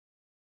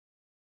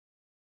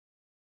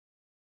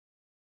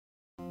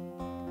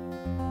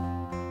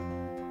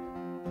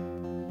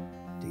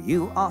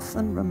you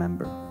often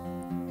remember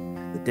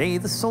the day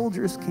the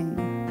soldiers came,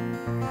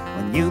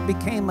 when you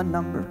became a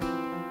number,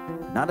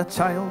 not a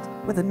child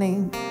with a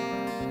name?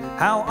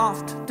 How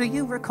oft do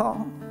you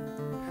recall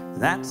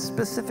that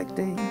specific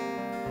day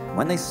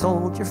when they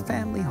sold your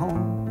family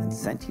home and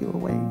sent you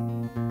away?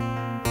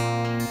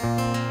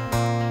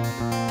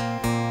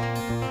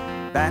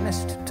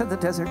 Banished to the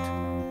desert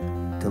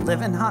to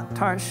live in hot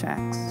tar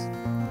shacks,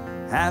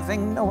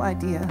 having no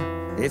idea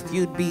if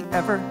you'd be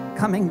ever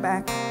coming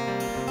back.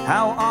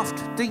 How oft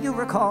do you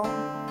recall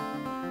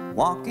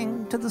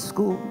walking to the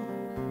school,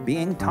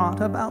 being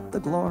taught about the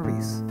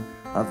glories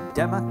of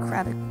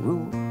democratic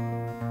rule?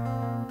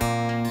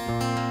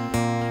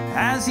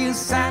 As you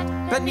sat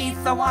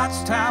beneath the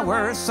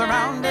watchtower,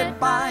 surrounded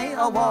by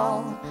a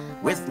wall,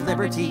 with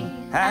liberty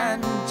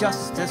and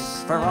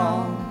justice for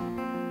all.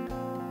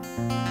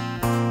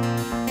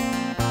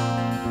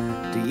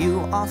 Do you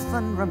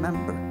often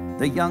remember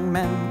the young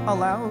men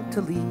allowed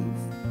to leave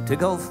to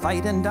go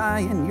fight and die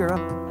in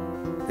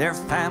Europe, their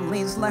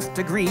families left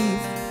to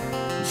grieve,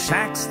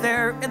 shacks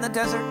there in the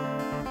desert,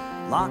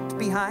 locked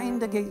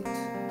behind a gate,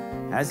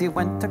 as you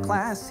went to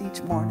class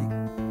each morning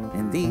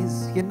in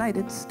these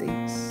United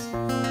States?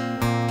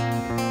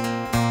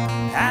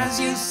 As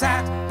you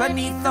sat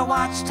beneath the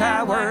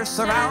watchtower,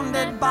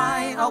 surrounded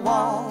by a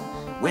wall,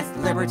 with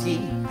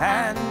liberty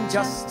and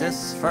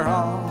justice for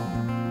all.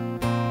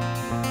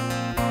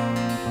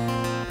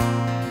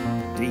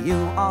 Do you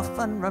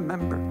often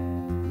remember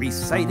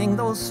reciting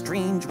those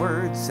strange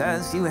words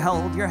as you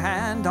held your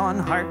hand on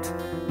heart?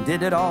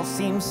 Did it all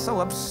seem so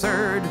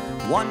absurd?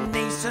 One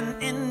nation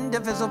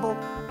indivisible,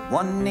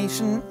 one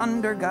nation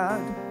under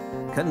God,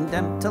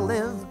 condemned to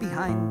live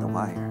behind the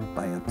wire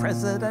by a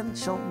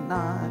presidential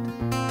nod.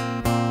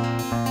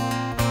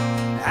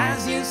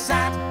 As you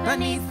sat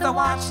beneath the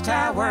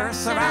watchtower,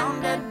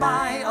 surrounded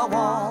by a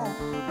wall,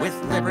 with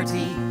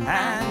liberty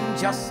and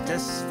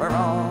justice for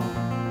all.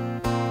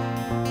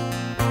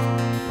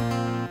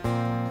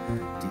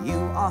 Do you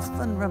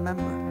often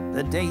remember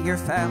the day your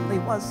family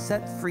was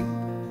set free,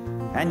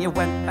 and you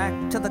went back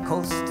to the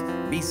coast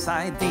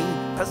beside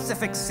the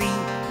Pacific Sea,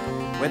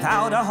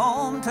 without a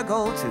home to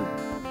go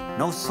to,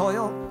 no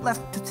soil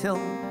left to till?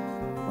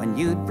 When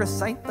you'd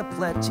recite the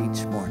pledge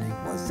each morning,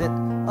 was it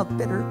a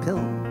bitter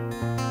pill?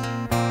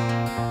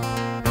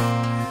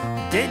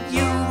 Did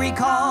you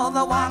recall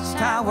the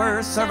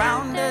watchtower,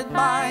 surrounded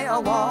by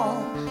a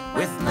wall,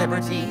 with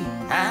liberty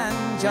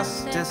and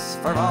justice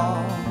for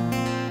all?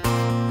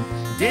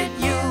 Did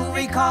you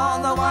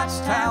recall the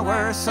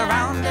watchtower,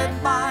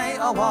 surrounded by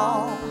a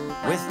wall,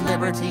 with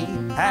liberty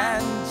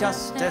and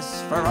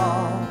justice for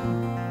all?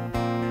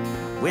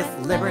 With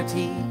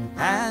liberty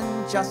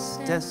and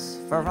justice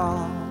for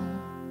all.